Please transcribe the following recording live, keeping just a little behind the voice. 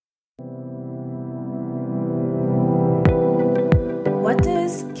What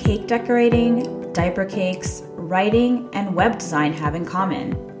does cake decorating, diaper cakes, writing, and web design have in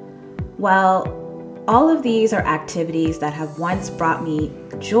common? Well, all of these are activities that have once brought me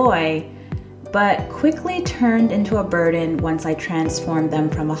joy, but quickly turned into a burden once I transformed them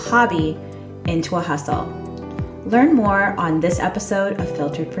from a hobby into a hustle. Learn more on this episode of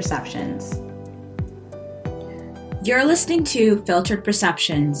Filtered Perceptions. You're listening to Filtered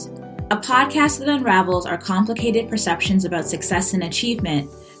Perceptions, a podcast that unravels our complicated perceptions about success and achievement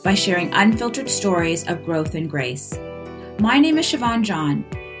by sharing unfiltered stories of growth and grace. My name is Siobhan John,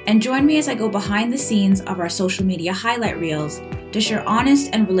 and join me as I go behind the scenes of our social media highlight reels to share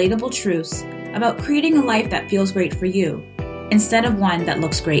honest and relatable truths about creating a life that feels great for you, instead of one that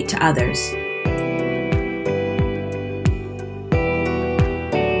looks great to others.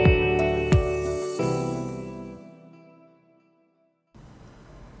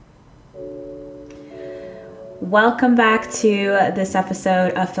 Welcome back to this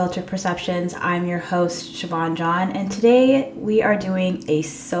episode of Filtered Perceptions. I'm your host, Siobhan John, and today we are doing a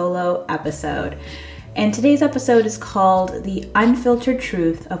solo episode. And today's episode is called The Unfiltered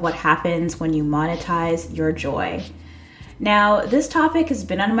Truth of What Happens When You Monetize Your Joy. Now, this topic has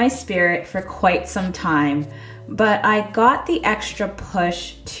been on my spirit for quite some time, but I got the extra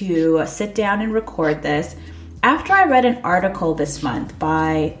push to sit down and record this after I read an article this month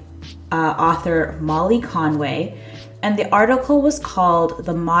by author Molly Conway, and the article was called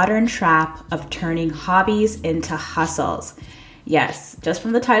The Modern Trap of Turning Hobbies into Hustles. Yes, just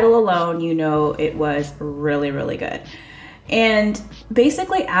from the title alone, you know it was really, really good. And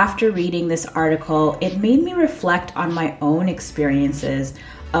basically after reading this article, it made me reflect on my own experiences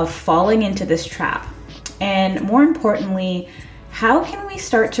of falling into this trap. And more importantly, how can we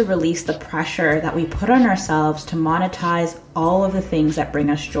start to release the pressure that we put on ourselves to monetize all of the things that bring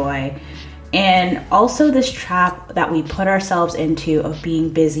us joy? And also this trap that we put ourselves into of being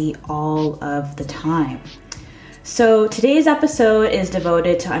busy all of the time. So today's episode is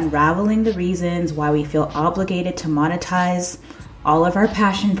devoted to unraveling the reasons why we feel obligated to monetize all of our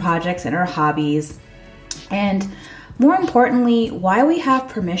passion projects and our hobbies. And more importantly, why we have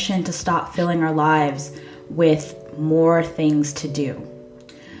permission to stop filling our lives with more things to do.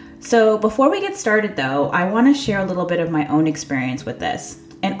 So before we get started though, I want to share a little bit of my own experience with this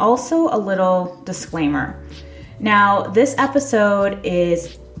and also a little disclaimer. Now, this episode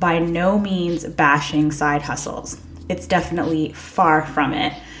is by no means bashing side hustles. It's definitely far from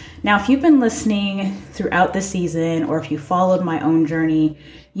it. Now, if you've been listening throughout the season or if you followed my own journey,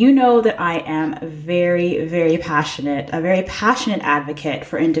 you know that I am a very passionate advocate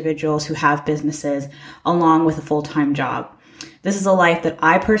for individuals who have businesses along with a full-time job. This is a life that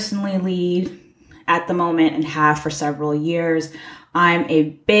I personally lead at the moment and have for several years. I'm a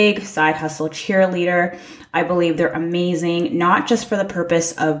big side hustle cheerleader. I believe they're amazing, not just for the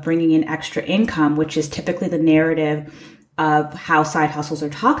purpose of bringing in extra income, which is typically the narrative of how side hustles are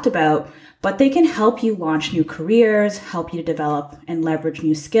talked about, but they can help you launch new careers, help you to develop and leverage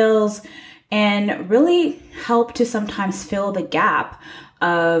new skills, and really help to sometimes fill the gap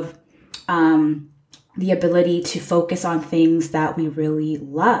of the ability to focus on things that we really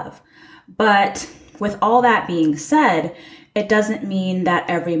love. But with all that being said, it doesn't mean that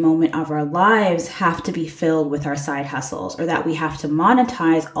every moment of our lives have to be filled with our side hustles or that we have to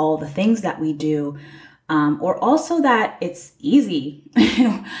monetize all the things that we do. Or also that it's easy.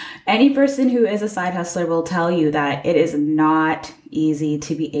 Any person who is a side hustler will tell you that it is not easy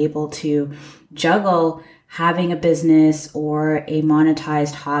to be able to juggle having a business or a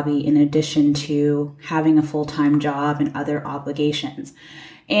monetized hobby in addition to having a full-time job and other obligations.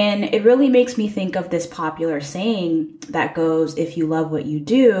 And it really makes me think of this popular saying that goes, if you love what you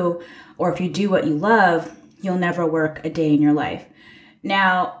do, or if you do what you love, you'll never work a day in your life.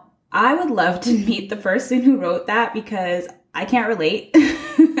 Now, I would love to meet the person who wrote that because I can't relate.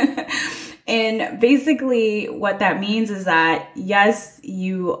 And basically what that means is that, yes,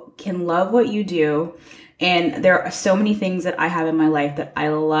 you can love what you do. And there are so many things that I have in my life that I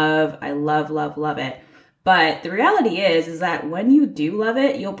love it. But the reality is that when you do love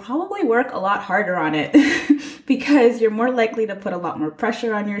it, you'll probably work a lot harder on it because you're more likely to put a lot more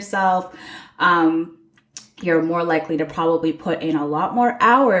pressure on yourself. You're more likely to probably put in a lot more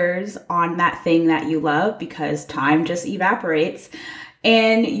hours on that thing that you love because time just evaporates.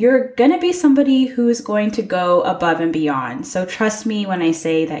 And you're going to be somebody who is going to go above and beyond. So trust me when I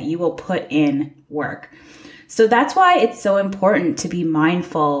say that you will put in work. So that's why it's so important to be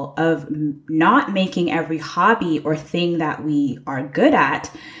mindful of not making every hobby or thing that we are good at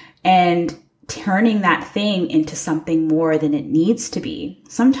and turning that thing into something more than it needs to be.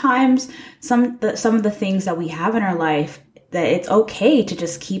 Sometimes some of the things that we have in our life that it's okay to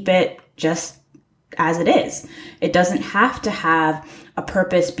just keep it just as it is. It doesn't have to have a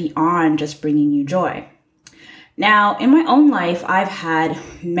purpose beyond just bringing you joy. Now, in my own life, I've had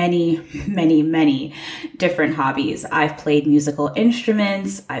many, many, many different hobbies. I've played musical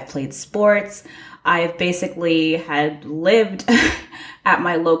instruments. I've played sports. I've basically had lived at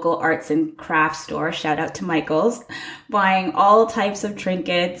my local arts and crafts store, shout out to Michael's, buying all types of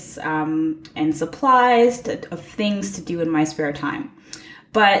trinkets and supplies of things to do in my spare time.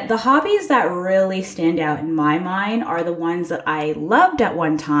 But the hobbies that really stand out in my mind are the ones that I loved at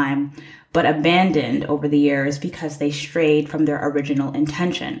one time, but abandoned over the years because they strayed from their original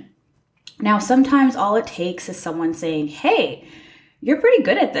intention. Now, sometimes all it takes is someone saying, hey, you're pretty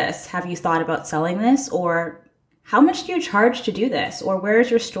good at this. Have you thought about selling this? Or how much do you charge to do this? Or where's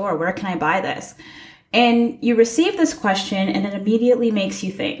your store? Where can I buy this? And you receive this question and it immediately makes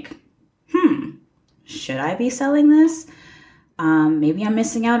you think, should I be selling this? Maybe I'm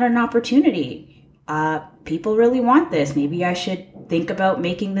missing out on an opportunity. People really want this. Maybe I should think about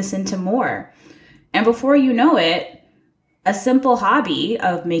making this into more. And before you know it, a simple hobby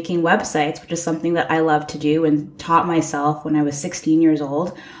of making websites, which is something that I love to do and taught myself when I was 16 years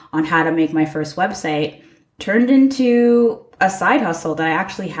old on how to make my first website, turned into a side hustle that I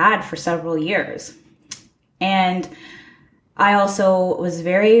actually had for several years. And I also was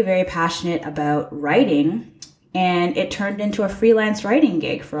very, very passionate about writing, and it turned into a freelance writing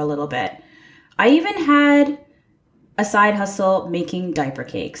gig for a little bit. I even had a side hustle making diaper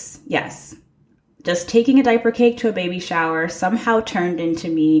cakes. Yes. Just taking a diaper cake to a baby shower somehow turned into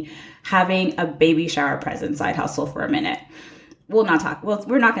me having a baby shower present side hustle for a minute. We're not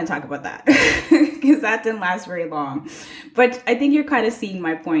going to talk about that because that didn't last very long. But I think you're kind of seeing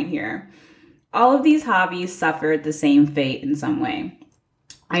my point here. All of these hobbies suffered the same fate in some way.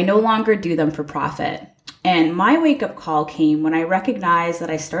 I no longer do them for profit. And my wake-up call came when I recognized that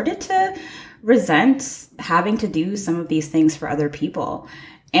I started to resent having to do some of these things for other people.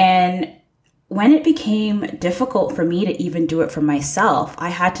 And when it became difficult for me to even do it for myself, I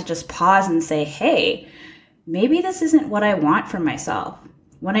had to just pause and say, hey, maybe this isn't what I want for myself.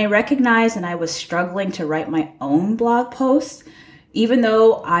 When I recognized that I was struggling to write my own blog posts, even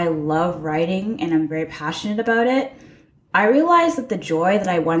though I love writing and I'm very passionate about it, I realized that the joy that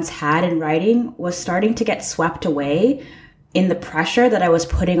I once had in writing was starting to get swept away in the pressure that I was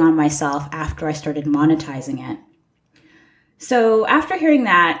putting on myself after I started monetizing it. So after hearing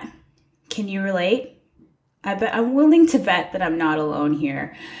that, can you relate? I'm willing to bet that I'm not alone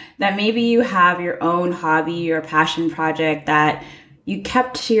here. That maybe you have your own hobby or passion project that you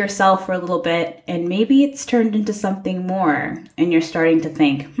kept to yourself for a little bit, and maybe it's turned into something more, and you're starting to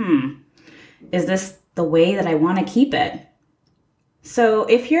think, is this the way that I want to keep it? So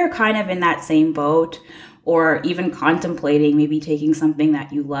if you're kind of in that same boat, or even contemplating maybe taking something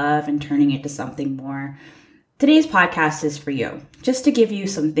that you love and turning it to something more, today's podcast is for you, just to give you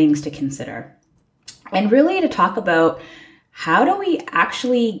some things to consider. And really to talk about how do we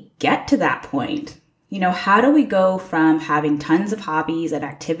actually get to that point? You know, how do we go from having tons of hobbies and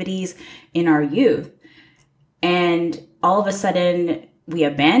activities in our youth and all of a sudden we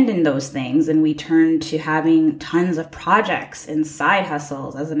abandon those things and we turn to having tons of projects and side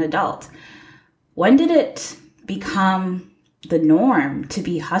hustles as an adult? When did it become the norm to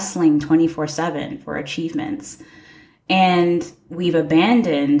be hustling 24/7 for achievements? And we've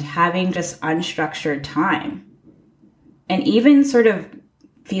abandoned having just unstructured time and even sort of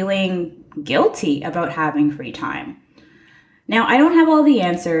feeling guilty about having free time. Now, I don't have all the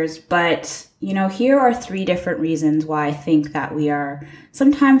answers, but here are 3 different reasons why I think that we are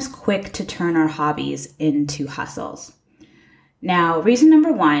sometimes quick to turn our hobbies into hustles. Now, reason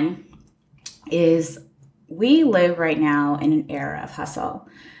number 1 is we live right now in an era of hustle.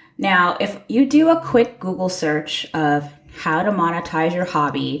 Now, if you do a quick Google search of how to monetize your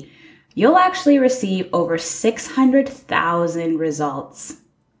hobby, you'll actually receive over 600,000 results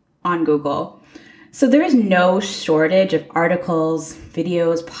on Google. So there is no shortage of articles,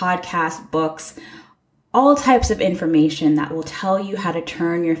 videos, podcasts, books, all types of information that will tell you how to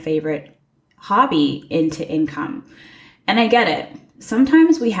turn your favorite hobby into income. And I get it.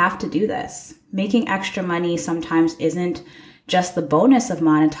 Sometimes we have to do this. Making extra money sometimes isn't just the bonus of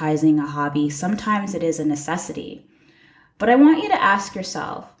monetizing a hobby. Sometimes it is a necessity. But I want you to ask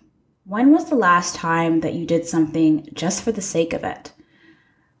yourself, when was the last time that you did something just for the sake of it?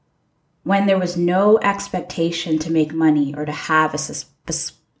 When there was no expectation to make money or to have a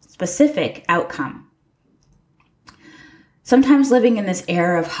specific outcome. Sometimes living in this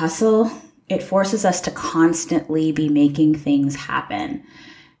era of hustle, it forces us to constantly be making things happen.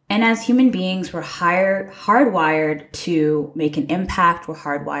 And as human beings, we're hardwired to make an impact. We're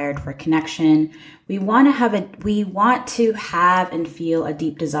hardwired for connection. We want to have and feel a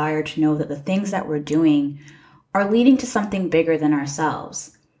deep desire to know that the things that we're doing are leading to something bigger than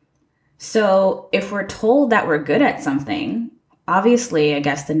ourselves. So if we're told that we're good at something, obviously, I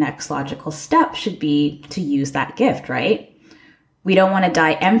guess the next logical step should be to use that gift, right? We don't want to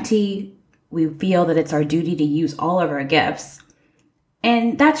die empty. We feel that it's our duty to use all of our gifts.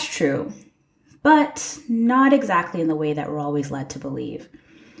 And that's true, but not exactly in the way that we're always led to believe.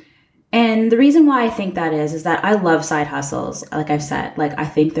 And the reason why I think that is that I love side hustles. Like I've said, I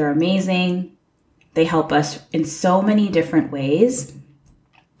think they're amazing. They help us in so many different ways,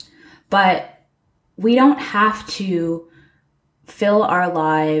 but we don't have to fill our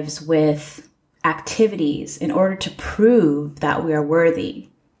lives with activities in order to prove that we are worthy,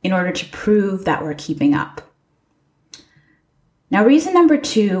 in order to prove that we're keeping up. Now, reason number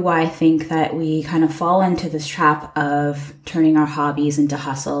 2 why I think that we kind of fall into this trap of turning our hobbies into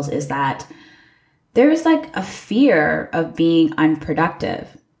hustles is that there's a fear of being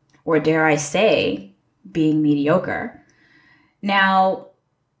unproductive, or dare I say, being mediocre. Now,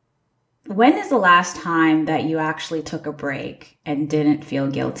 when is the last time that you actually took a break and didn't feel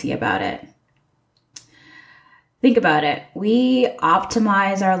guilty about it? Think about it. We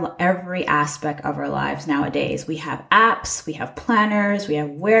optimize every aspect of our lives nowadays. We have apps, we have planners, we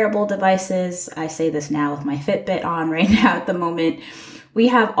have wearable devices. I say this now with my Fitbit on right now at the moment. We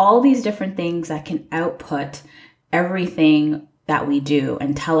have all these different things that can output everything that we do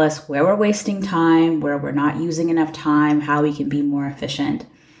and tell us where we're wasting time, where we're not using enough time, how we can be more efficient.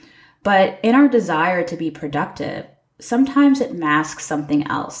 But in our desire to be productive, sometimes it masks something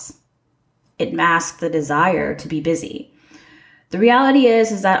else. It masks the desire to be busy. The reality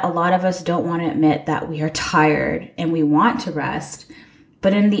is that a lot of us don't want to admit that we are tired and we want to rest.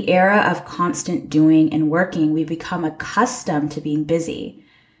 But in the era of constant doing and working, we become accustomed to being busy.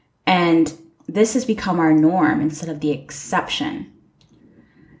 And this has become our norm instead of the exception.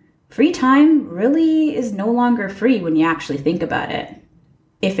 Free time really is no longer free when you actually think about it.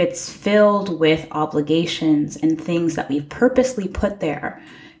 If it's filled with obligations and things that we've purposely put there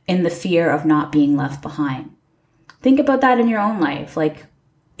in the fear of not being left behind. Think about that in your own life.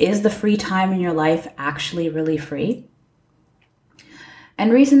 Is the free time in your life actually really free?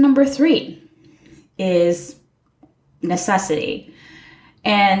 And reason number 3 is necessity.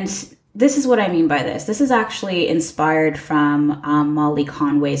 And this is what I mean by this. This is actually inspired from Molly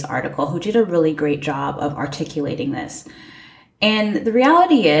Conway's article, who did a really great job of articulating this. And the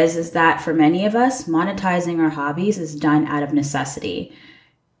reality is that for many of us, monetizing our hobbies is done out of necessity.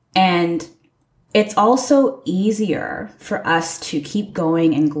 And it's also easier for us to keep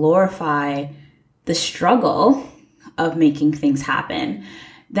going and glorify the struggle of making things happen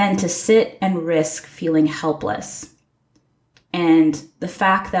than to sit and risk feeling helpless. And the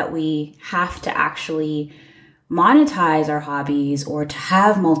fact that we have to actually monetize our hobbies or to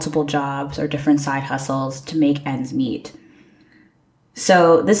have multiple jobs or different side hustles to make ends meet.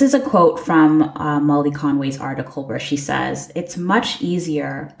 So this is a quote from Molly Conway's article where she says, "It's much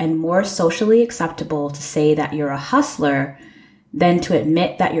easier and more socially acceptable to say that you're a hustler than to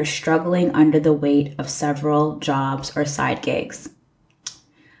admit that you're struggling under the weight of several jobs or side gigs."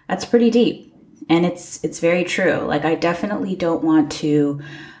 That's pretty deep. And it's very true. I definitely don't want to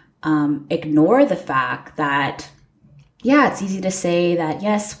ignore the fact that it's easy to say that,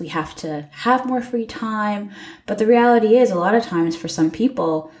 yes, we have to have more free time. But the reality is a lot of times for some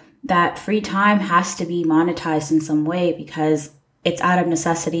people, that free time has to be monetized in some way because it's out of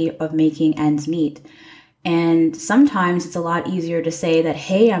necessity of making ends meet. And sometimes it's a lot easier to say that,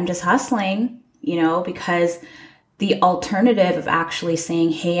 hey, I'm just hustling, because the alternative of actually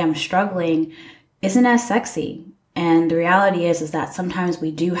saying, hey, I'm struggling isn't as sexy. And the reality is that sometimes we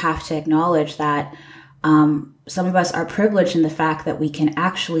do have to acknowledge that some of us are privileged in the fact that we can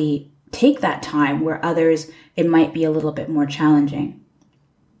actually take that time where others, it might be a little bit more challenging.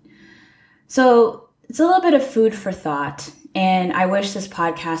 So it's a little bit of food for thought. And I wish this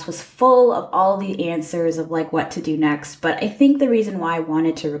podcast was full of all the answers of what to do next. But I think the reason why I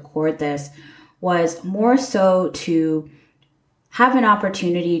wanted to record this was more so to have an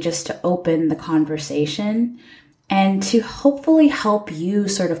opportunity just to open the conversation and to hopefully help you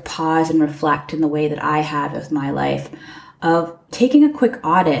sort of pause and reflect in the way that I have with my life, of taking a quick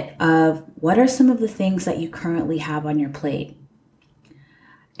audit of what are some of the things that you currently have on your plate.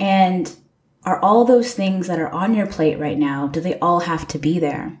 And are all those things that are on your plate right now, do they all have to be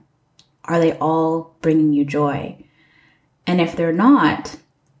there? Are they all bringing you joy? And if they're not,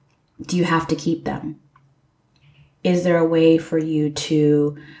 do you have to keep them? Is there a way for you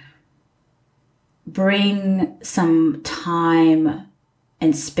to bring some time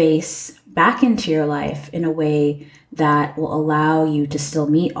and space back into your life in a way that will allow you to still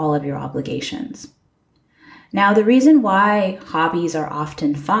meet all of your obligations? Now, the reason why hobbies are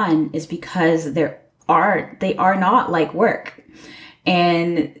often fun is because they are not like work,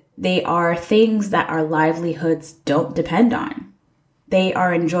 and they are things that our livelihoods don't depend on. They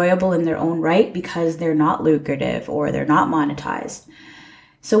are enjoyable in their own right because they're not lucrative or they're not monetized.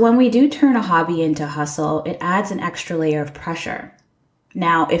 So when we do turn a hobby into hustle, it adds an extra layer of pressure.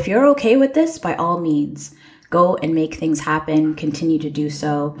 Now, if you're okay with this, by all means, go and make things happen, continue to do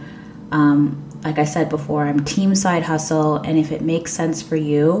so. Like I said before, I'm team side hustle, and if it makes sense for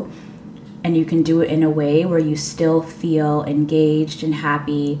you and you can do it in a way where you still feel engaged and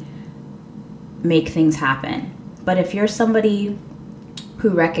happy, make things happen. But if you're somebody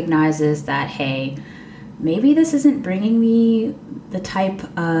who recognizes that, hey, maybe this isn't bringing me the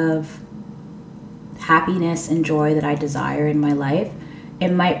type of happiness and joy that I desire in my life, it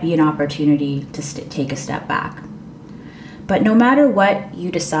might be an opportunity to take a step back. But no matter what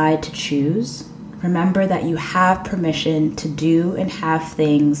you decide to choose, remember that you have permission to do and have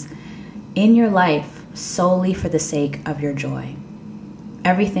things in your life solely for the sake of your joy.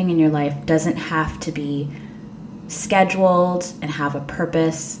 Everything in your life doesn't have to be scheduled and have a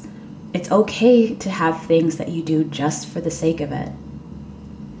purpose. It's okay to have things that you do just for the sake of it.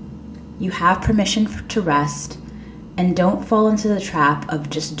 You have permission to rest, and don't fall into the trap of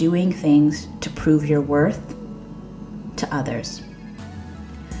just doing things to prove your worth to others.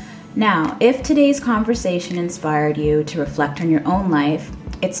 Now, if today's conversation inspired you to reflect on your own life,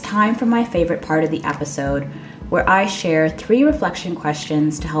 it's time for my favorite part of the episode, where I share 3 reflection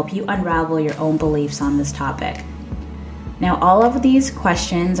questions to help you unravel your own beliefs on this topic. Now, all of these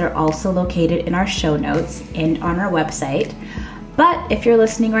questions are also located in our show notes and on our website. But if you're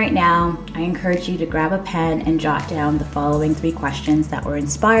listening right now, I encourage you to grab a pen and jot down the following 3 questions that were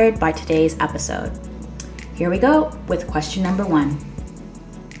inspired by today's episode. Here we go with question number 1.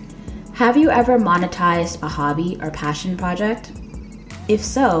 Have you ever monetized a hobby or passion project? If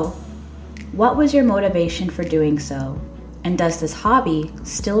so, what was your motivation for doing so? And does this hobby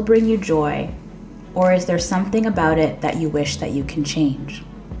still bring you joy? Or is there something about it that you wish that you can change?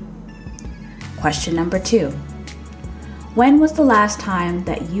 Question number 2. When was the last time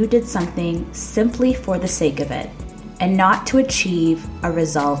that you did something simply for the sake of it and not to achieve a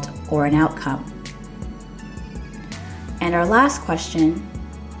result or an outcome? And our last question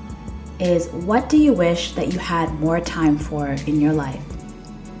is, what do you wish that you had more time for in your life?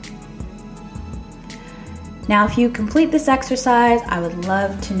 Now, if you complete this exercise, I would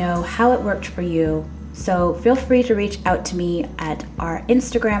love to know how it worked for you. So feel free to reach out to me at our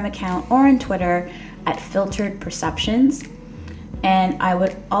Instagram account or on Twitter at Filtered Perceptions. And I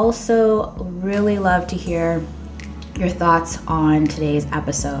would also really love to hear your thoughts on today's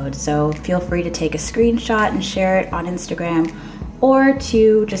episode. So feel free to take a screenshot and share it on Instagram, or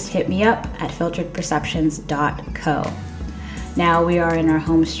to just hit me up at filteredperceptions.co. Now we are in our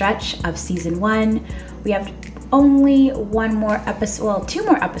home stretch of season 1. We have only 2 more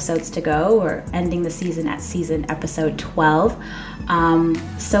episodes to go. We're ending the season at episode 12.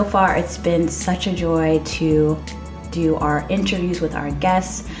 So far, it's been such a joy to do our interviews with our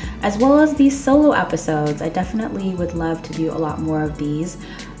guests, as well as these solo episodes. I definitely would love to do a lot more of these.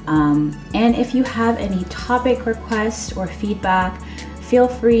 And if you have any topic requests or feedback, feel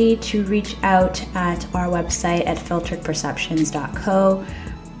free to reach out at our website at filteredperceptions.co.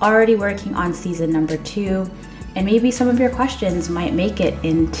 Already working on season number 2, and maybe some of your questions might make it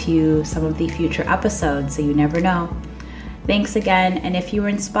into some of the future episodes, so you never know. Thanks again, and if you were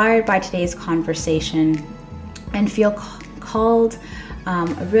inspired by today's conversation and feel called, I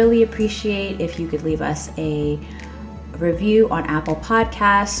really appreciate if you could leave us a review on Apple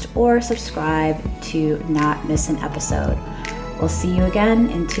Podcast or subscribe to not miss an episode. We'll see you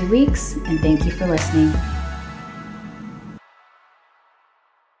again in 2 weeks, and thank you for listening.